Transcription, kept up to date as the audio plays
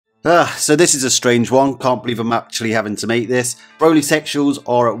So this is a strange one. Can't believe I'm actually having to make this. Broly sexuals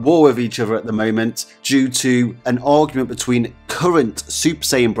are at war with each other at the moment due to an argument between current Super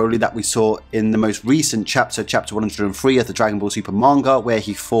Saiyan Broly that we saw in the most recent chapter 103 of the Dragon Ball Super manga, where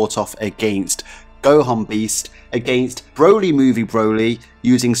he fought off against Gohan Beast against Broly movie Broly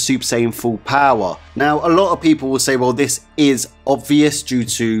using Super Saiyan full power. Now, a lot of people will say, well, this is obvious due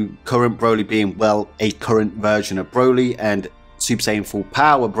to current Broly being, well, a current version of Broly, and Super Saiyan full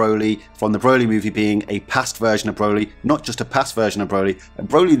power Broly from the Broly movie being a past version of Broly, not just a past version of Broly, a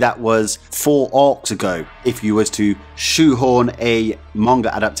Broly that was 4 arcs ago, if you was to shoehorn a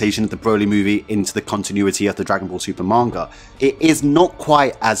manga adaptation of the Broly movie into the continuity of the Dragon Ball Super manga. It is not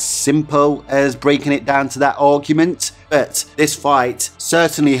quite as simple as breaking it down to that argument, but this fight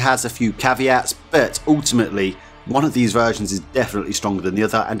certainly has a few caveats, but ultimately one of these versions is definitely stronger than the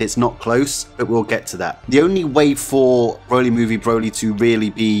other, and it's not close, but we'll get to that. The only way for Broly movie Broly to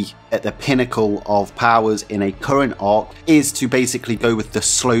really be at the pinnacle of powers in a current arc is to basically go with the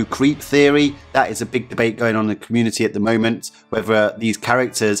slow creep theory. That is a big debate going on in the community at the moment, whether these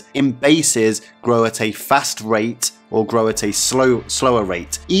characters in bases grow at a fast rate or grow at a slower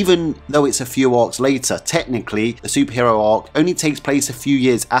rate. Even though it's a few arcs later, technically the superhero arc only takes place a few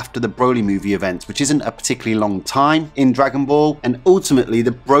years after the Broly movie event, which isn't a particularly long time in Dragon Ball, and ultimately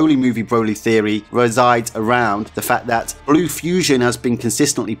the Broly movie Broly theory resides around the fact that Blue Fusion has been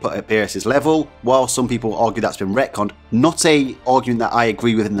consistently put at Beerus' level, while some people argue that's been retconned. Not a argument that I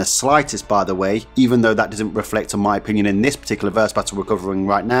agree with in the slightest, by the way, even though that doesn't reflect on my opinion in this particular verse battle we're covering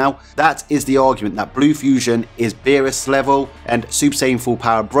right now. That is the argument that Blue Fusion is Beerus level, and Super Saiyan full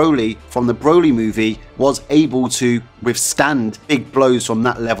power Broly from the Broly movie was able to withstand big blows from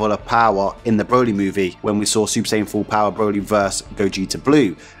that level of power in the Broly movie when we saw Super Saiyan full power Broly versus Gogeta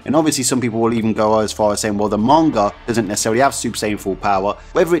Blue. And obviously some people will even go as far as saying, well, the manga doesn't necessarily have Super Saiyan full power.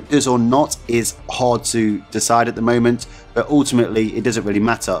 Whether it does or not is hard to decide at the moment, but ultimately it doesn't really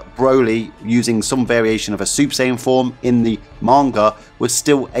matter. Broly, using some variation of a Super Saiyan form in the manga, was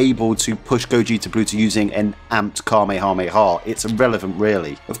still able to push Gogeta Blue to using an amped Kamehameha. It's irrelevant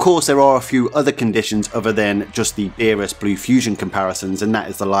really. Of course there are a few other conditions other than just the Beerus Blue Fusion comparisons, and that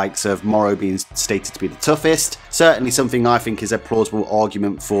is the likes of Moro being stated to be the toughest. Certainly something I think is a plausible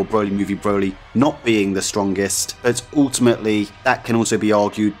argument for Broly movie Broly not being the strongest, but ultimately that can also be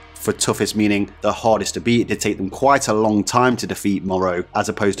argued for toughest meaning the hardest to beat. It did take them quite a long time to defeat Moro as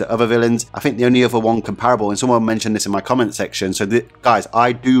opposed to other villains. I think the only other one comparable, and someone mentioned this in my comment section, so guys,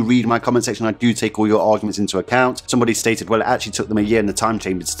 I do read my comment section, I do take all your arguments into account. Somebody stated, well, it actually took them a year in the time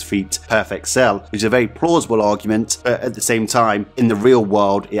chamber to defeat Perfect Cell, which is a very plausible argument, but at the same time, in the real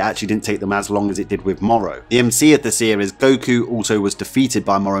world, it actually didn't take them as long as it did with Moro. The MC of the series, Goku, also was defeated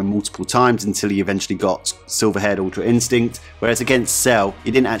by Moro multiple times until he eventually got Silver-Haired Ultra Instinct, whereas against Cell,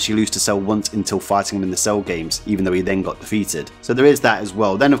 he didn't actually lose to Cell once until fighting him in the Cell games, even though he then got defeated. So there is that as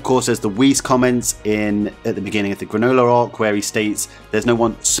well. Then of course there's the Whis comments at the beginning of the Granola arc, where he states there's no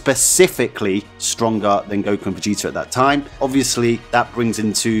one specifically stronger than Goku and Vegeta at that time. Obviously that brings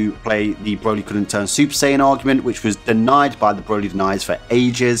into play the Broly couldn't turn Super Saiyan argument, which was denied by the Broly deniers for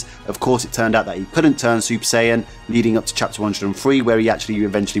ages. Of course it turned out that he couldn't turn Super Saiyan, leading up to chapter 103, where he actually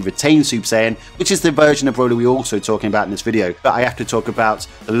eventually retained Super Saiyan, which is the version of Broly we're also talking about in this video. But I have to talk about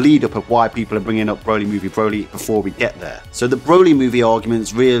the lead up of why people are bringing up Broly movie Broly before we get there. So the Broly movie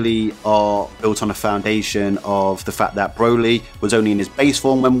arguments really are built on a foundation of the fact that Broly was only in his base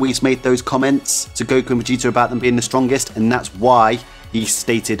form when Whis made those comments to Goku and Vegeta about them being the strongest, and that's why he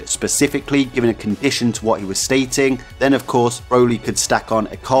stated specifically, given a condition to what he was stating. Then of course Broly could stack on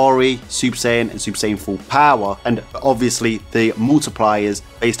Ikari, Super Saiyan and Super Saiyan full power, and obviously the multipliers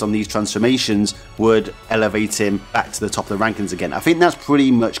based on these transformations would elevate him back to the top of the rankings again. I think that's pretty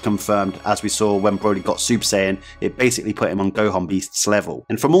much confirmed, as we saw when Broly got Super Saiyan. It basically put him on Gohan Beast's level.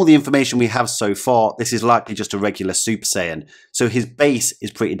 And from all the information we have so far, this is likely just a regular Super Saiyan. So his base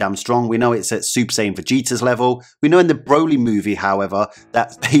is pretty damn strong. We know it's at Super Saiyan Vegeta's level. We know in the Broly movie, however,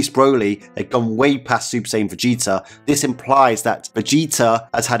 that base Broly had gone way past Super Saiyan Vegeta. This implies that Vegeta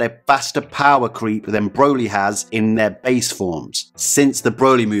has had a faster power creep than Broly has in their base forms since the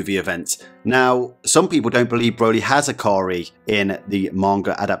Broly movie event. Now, some people don't believe Broly has Ikari in the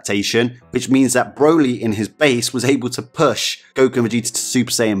manga adaptation, which means that Broly in his base was able to push Goku and Vegeta to Super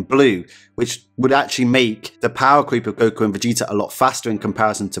Saiyan Blue, which would actually make the power creep of Goku and Vegeta a lot faster in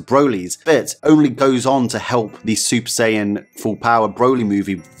comparison to Broly's, but only goes on to help the Super Saiyan full power Broly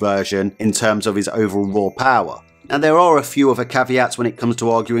movie version in terms of his overall raw power. Now, there are a few other caveats when it comes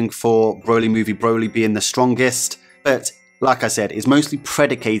to arguing for Broly movie Broly being the strongest, but like I said, is mostly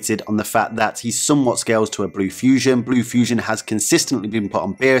predicated on the fact that he somewhat scales to a Blue Fusion. Blue Fusion has consistently been put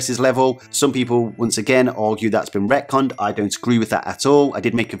on Beerus's level. Some people, once again, argue that's been retconned. I don't agree with that at all. I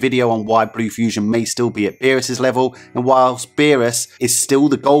did make a video on why Blue Fusion may still be at Beerus's level, and whilst Beerus is still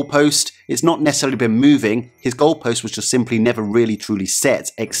the goalpost, it's not necessarily been moving. His goalpost was just simply never really truly set,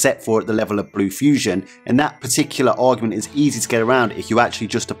 except for at the level of Blue Fusion, and that particular argument is easy to get around if you actually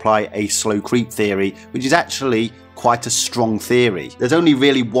just apply a slow creep theory, which is actually quite a strong theory. There's only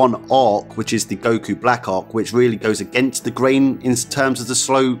really one arc, which is the Goku Black arc, which really goes against the grain in terms of the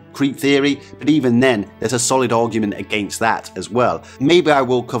slow creep theory, but even then there's a solid argument against that as well. Maybe I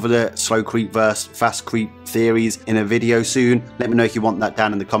will cover the slow creep versus fast creep theories in a video soon. Let me know if you want that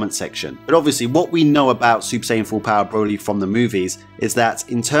down in the comment section. But obviously what we know about Super Saiyan Full Power Broly from the movies is that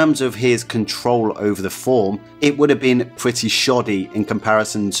in terms of his control over the form, it would have been pretty shoddy in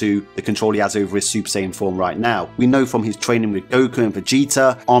comparison to the control he has over his Super Saiyan form right now. We know from his training with Goku and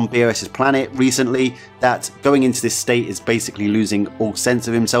Vegeta on Beerus's planet recently that going into this state is basically losing all sense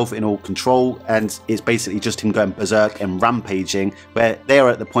of himself in all control, and it's basically just him going berserk and rampaging, where they are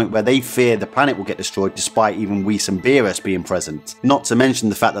at the point where they fear the planet will get destroyed despite even Whis and Beerus being present. Not to mention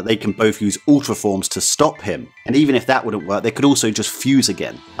the fact that they can both use Ultra forms to stop him, and even if that wouldn't work, they could also just fuse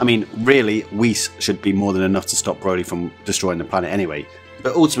again. I mean, really, Whis should be more than enough to stop Broly from destroying the planet anyway.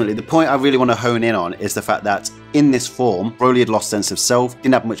 But ultimately, the point I really want to hone in on is the fact that in this form, Broly had lost sense of self,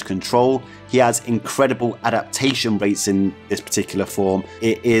 didn't have much control. He has incredible adaptation rates in this particular form.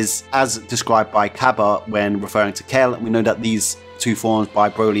 It is as described by Kaba when referring to Kel. We know that these two forms by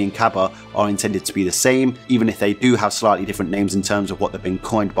Broly and Kaba are intended to be the same, even if they do have slightly different names in terms of what they've been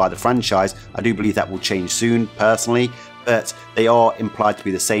coined by the franchise. I do believe that will change soon, personally, but they are implied to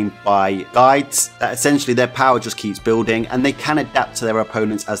be the same by guides, that essentially their power just keeps building and they can adapt to their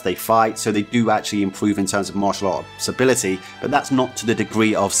opponents as they fight, so they do actually improve in terms of martial arts ability, but that's not to the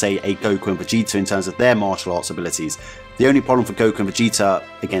degree of, say, a Goku and Vegeta in terms of their martial arts abilities. The only problem for Goku and Vegeta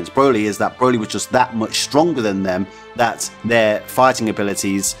against Broly is that Broly was just that much stronger than them that their fighting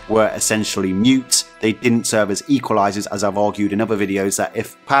abilities were essentially mute. They didn't serve as equalizers, as I've argued in other videos, that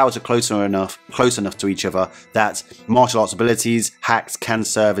if powers are close enough to each other, that martial arts abilities, hacks, can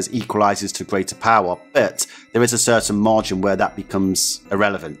serve as equalizers to greater power, but there is a certain margin where that becomes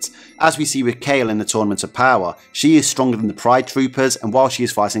irrelevant. As we see with Kale in the Tournament of Power, she is stronger than the Pride Troopers, and while she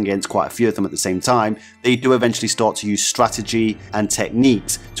is fighting against quite a few of them at the same time, they do eventually start to use strategy and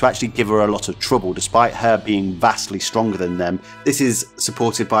techniques to actually give her a lot of trouble, despite her being vastly stronger than them. This is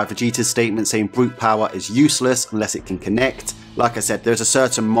supported by Vegeta's statement saying brute power is useless unless it can connect. Like I said, there's a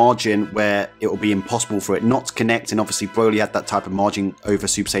certain margin where it will be impossible for it not to connect, and obviously Broly had that type of margin over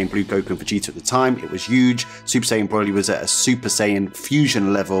Super Saiyan Blue, Goku and Vegeta at the time. It was huge. Super Saiyan Broly was at a Super Saiyan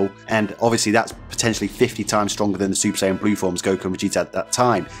fusion level, and obviously that's potentially 50 times stronger than the Super Saiyan Blue forms Goku and Vegeta at that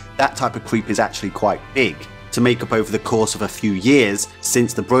time. That type of creep is actually quite big. To make up over the course of a few years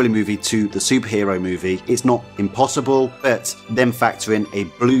since the Broly movie to the superhero movie, it's not impossible, but then factor in a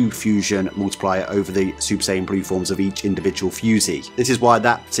blue fusion multiplier over the Super Saiyan Blue forms of each individual fusee. This is why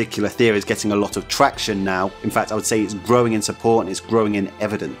that particular theory is getting a lot of traction now. In fact, I would say it's growing in support and it's growing in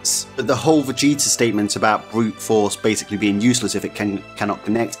evidence. But the whole Vegeta statement about brute force basically being useless if it cannot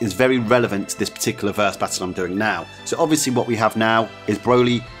connect is very relevant to this particular verse battle I'm doing now. So obviously what we have now is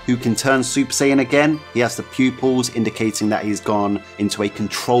Broly, who can turn Super Saiyan again. He has the pupils indicating that he's gone into a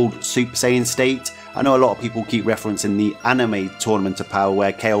controlled Super Saiyan state. I know a lot of people keep referencing the anime Tournament of Power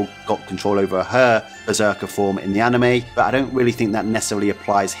where Kale got control over her Berserker form in the anime, but I don't really think that necessarily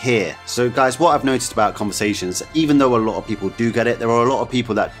applies here. So guys, what I've noticed about conversations, even though a lot of people do get it, there are a lot of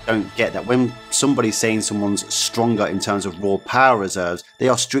people that don't get that when somebody's saying someone's stronger in terms of raw power reserves, they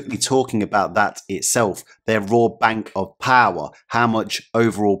are strictly talking about that itself, their raw bank of power, how much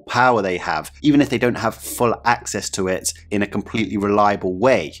overall power they have, even if they don't have full access to it in a completely reliable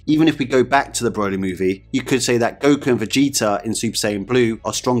way. Even if we go back to the Broly movie, you could say that Goku and Vegeta in Super Saiyan Blue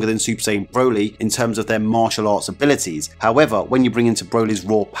are stronger than Super Saiyan Broly in terms of their martial arts abilities. However, when you bring into Broly's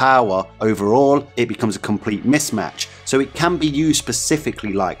raw power overall, it becomes a complete mismatch. So it can be used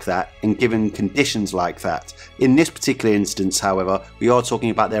specifically like that and given conditions like that. In this particular instance, however, we are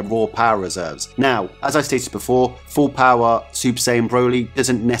talking about their raw power reserves. Now, as I stated before, full power Super Saiyan Broly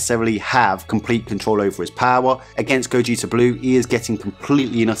doesn't necessarily have complete control over his power. Against Gogeta Blue, he is getting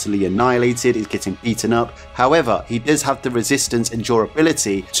completely and utterly annihilated, he's getting beaten up. However, he does have the resistance and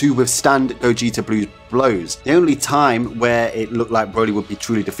durability to withstand Gogeta Blue's blows. The only time where it looked like Broly would be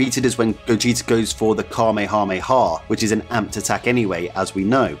truly defeated is when Gogeta goes for the Kamehameha, which is an amped attack anyway, as we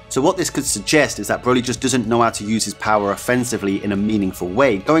know. So what this could suggest is that Broly just doesn't know how to use his power offensively in a meaningful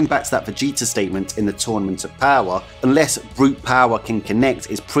way. Going back to that Vegeta statement in the Tournament of Power, unless brute power can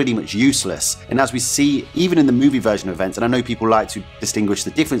connect, is pretty much useless. And as we see even in the movie version of events, and I know people like to distinguish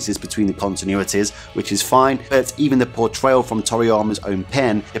the differences between the continuities, which is fine, but even the portrayal from Toriyama's own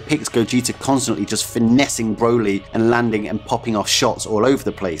pen depicts Gogeta constantly just finessing Broly and landing and popping off shots all over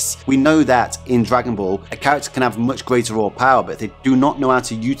the place. We know that in Dragon Ball, a character can have much greater raw power, but if they do not know how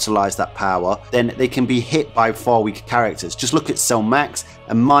to utilize that power, then they can be hit by far weaker characters. Just look at Cell Max,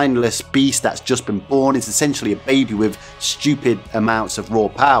 a mindless beast that's just been born. Is essentially a baby with stupid amounts of raw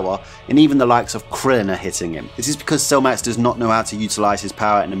power, and even the likes of Krillin are hitting him. This is because Cell Max does not know how to utilize his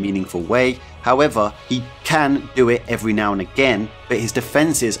power in a meaningful way. However, he can do it every now and again, but his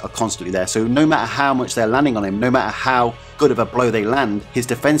defenses are constantly there. So no matter how much they're landing on him, no matter how good of a blow they land, his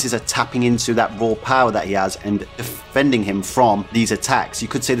defenses are tapping into that raw power that he has and defending him from these attacks. You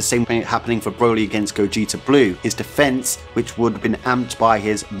could say the same thing happening for Broly against Gogeta Blue. His defense, which would have been amped by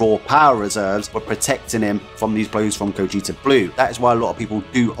his raw power reserves, were protecting him from these blows from Gogeta Blue. That is why a lot of people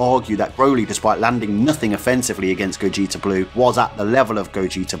do argue that Broly, despite landing nothing offensively against Gogeta Blue, was at the level of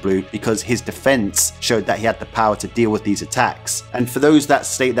Gogeta Blue because his defense showed that he had the power to deal with these attacks. And for those that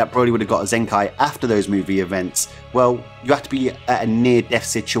state that Broly would have got a Zenkai after those movie events, well, you have to be at a near-death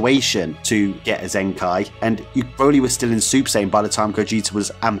situation to get a Zenkai, and Broly was still in Super Saiyan by the time Gogeta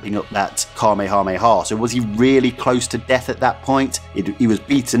was amping up that Kamehameha. So was he really close to death at that point? He was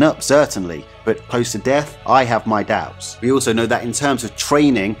beaten up, certainly, but close to death, I have my doubts. We also know that in terms of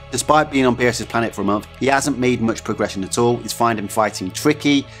training, despite being on Beerus' planet for a month, he hasn't made much progression at all. He's finding fighting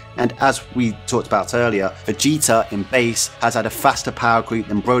tricky, and as we talked about earlier, Vegeta in base has had a faster power creep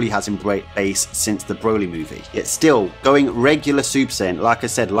than Broly has in base since the Broly movie. Yet still, going regular Super Saiyan, like I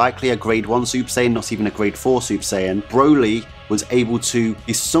said, likely a grade 1 Super Saiyan, not even a grade 4 Super Saiyan, Broly was able to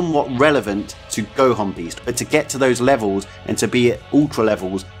be somewhat relevant to Gohan Beast, but to get to those levels and to be at ultra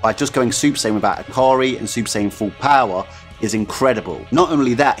levels by just going Super Saiyan without Akari and Super Saiyan full power is incredible. Not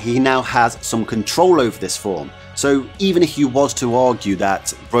only that, he now has some control over this form. So even if you was to argue that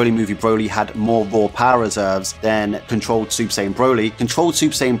Broly movie Broly had more raw power reserves than controlled Super Saiyan Broly, controlled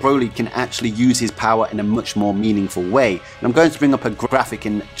Super Saiyan Broly can actually use his power in a much more meaningful way. And I'm going to bring up a graphic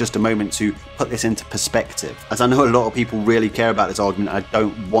in just a moment to put this into perspective, as I know a lot of people really care about this argument. I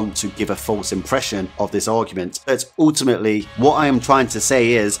don't want to give a false impression of this argument, but ultimately what I am trying to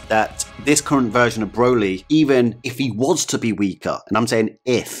say is that this current version of Broly, even if he was to be weaker, and I'm saying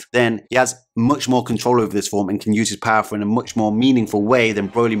if, then he has much more control over this form and can use his power in a much more meaningful way than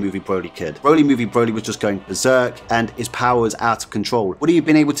Broly movie Broly could. Broly movie Broly was just going berserk and his power was out of control. Would he have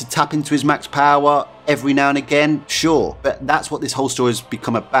been able to tap into his max power every now and again? Sure, but that's what this whole story has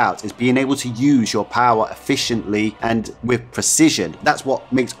become about, is being able to use your power efficiently and with precision. That's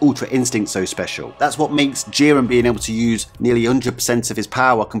what makes Ultra Instinct so special. That's what makes Jiren being able to use nearly 100% of his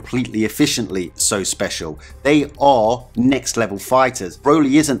power completely efficiently so special. They are next level fighters.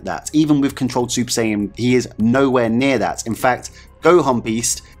 Broly isn't that. Even with controlled Super Saiyan, he is nowhere near that. In fact, Gohan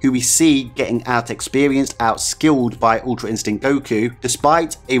Beast, who we see getting out-experienced, out-skilled by Ultra Instinct Goku,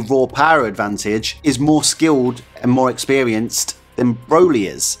 despite a raw power advantage, is more skilled and more experienced than Broly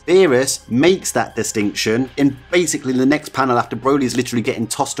is. Beerus makes that distinction in basically the next panel after Broly is literally getting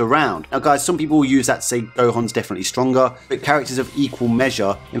tossed around. Now guys, some people will use that to say Gohan's definitely stronger, but characters of equal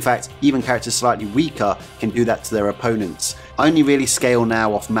measure, in fact even characters slightly weaker, can do that to their opponents. I only really scale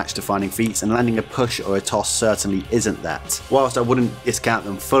now off match-defining feats, and landing a push or a toss certainly isn't that. Whilst I wouldn't discount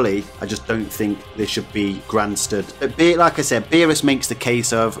them fully, I just don't think they should be grandstood. But like I said, Beerus makes the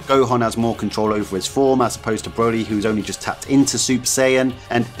case of Gohan has more control over his form as opposed to Broly, who's only just tapped into Super Saiyan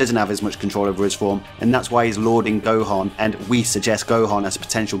and doesn't have as much control over his form, and that's why he's lauding Gohan, and we suggest Gohan as a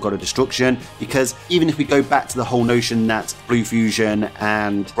potential god of destruction, because even if we go back to the whole notion that Blue Fusion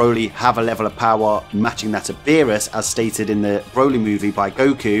and Broly have a level of power matching that of Beerus, as stated in the Broly movie by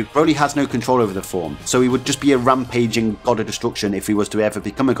Goku, Broly has no control over the form, so he would just be a rampaging god of destruction if he was to ever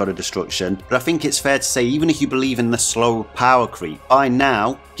become a god of destruction. But I think it's fair to say, even if you believe in the slow power creep, by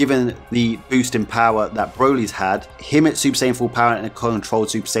now, given the boost in power that Broly's had, him at Super Saiyan full power in a controlled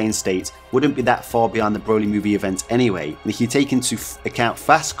Super Saiyan state wouldn't be that far behind the Broly movie events anyway. And if you take into account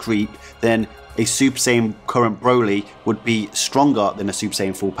fast creep, then a Super Saiyan current Broly would be stronger than a Super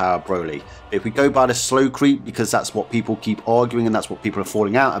Saiyan full power Broly. But if we go by the slow creep, because that's what people keep arguing and that's what people are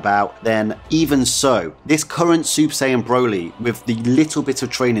falling out about, then even so, this current Super Saiyan Broly, with the little bit of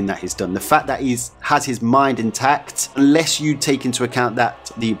training that he's done, the fact that he has his mind intact, unless you take into account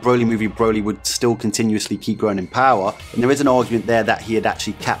that the Broly movie Broly would still continuously keep growing in power, and there is an argument there that he had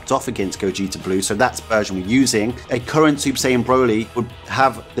actually capped off against Gogeta Blue, so that's the version we're using. A current Super Saiyan Broly would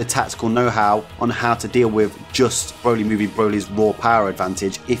have the tactical know-how on how to deal with just Broly movie Broly's raw power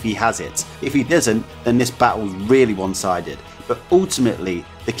advantage if he has it. If he doesn't, then this battle is really one-sided. But ultimately,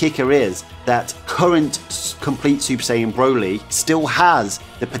 the kicker is that current complete Super Saiyan Broly still has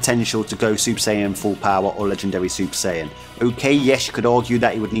the potential to go Super Saiyan full power or Legendary Super Saiyan. Okay, yes, you could argue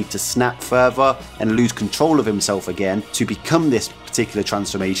that he would need to snap further and lose control of himself again to become this particular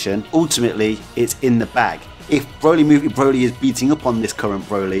transformation. Ultimately, it's in the bag. If Broly movie Broly is beating up on this current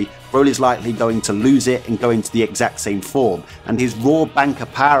Broly, Broly's likely going to lose it and go into the exact same form, and his raw banker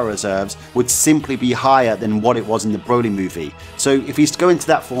power reserves would simply be higher than what it was in the Broly movie. So if he's to go into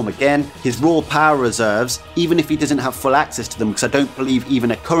that form again, his raw power reserves, even if he doesn't have full access to them, because I don't believe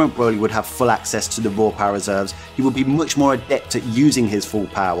even a current Broly would have full access to the raw power reserves, he would be much more adept at using his full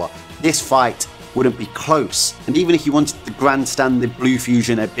power. This fight wouldn't be close. And even if you wanted to grandstand the blue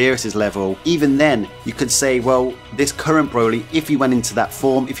fusion at Beerus' level, even then you could say, well, this current Broly, if he went into that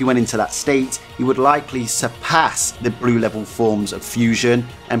form, if he went into that state, he would likely surpass the blue level forms of fusion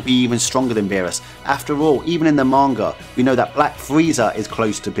and be even stronger than Beerus. After all, even in the manga, we know that Black Frieza is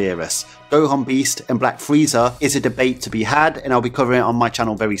close to Beerus. Gohan Beast and Black Frieza is a debate to be had, and I'll be covering it on my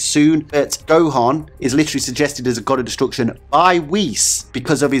channel very soon. But Gohan is literally suggested as a god of destruction by Whis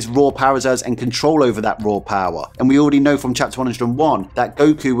because of his raw power reserves and control over that raw power. And we already know from chapter 101 that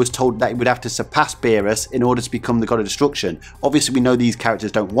Goku was told that he would have to surpass Beerus in order to become the god of destruction. Obviously, we know these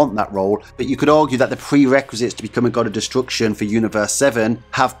characters don't want that role, but you could argue that the prerequisites to become a god of destruction for Universe 7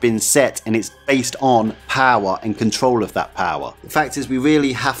 have been set, and it's based on power and control of that power. The fact is, we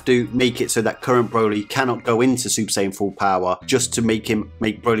really have to make it so that current Broly cannot go into Super Saiyan full power just to make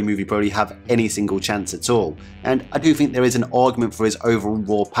Broly movie Broly have any single chance at all. And I do think there is an argument for his overall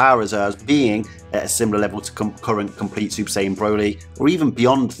raw power reserves being at a similar level to current complete Super Saiyan Broly, or even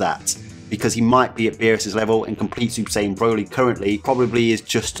beyond that, because he might be at Beerus' level, and complete Super Saiyan Broly currently probably is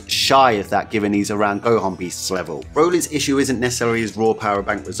just shy of that given he's around Gohan Beast's level. Broly's issue isn't necessarily his raw power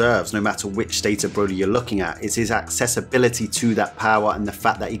bank reserves, no matter which state of Broly you're looking at, it's his accessibility to that power and the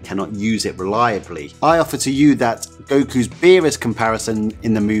fact that he cannot use it reliably. I offer to you that Goku's Beerus comparison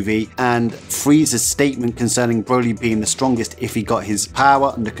in the movie and Frieza's statement concerning Broly being the strongest if he got his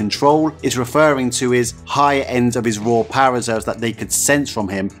power under control is referring to his higher ends of his raw power reserves that they could sense from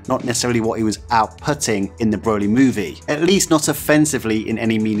him, not necessarily what he was outputting in the Broly movie, at least not offensively in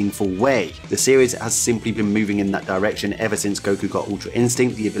any meaningful way. The series has simply been moving in that direction ever since Goku got Ultra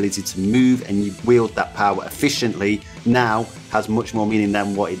Instinct. The ability to move and wield that power efficiently now has much more meaning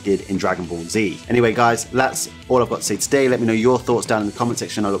than what it did in Dragon Ball Z. Anyway guys, that's all I've got to say today. Let me know your thoughts down in the comment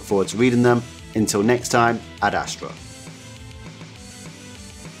section. I look forward to reading them. Until next time, Ad Astra.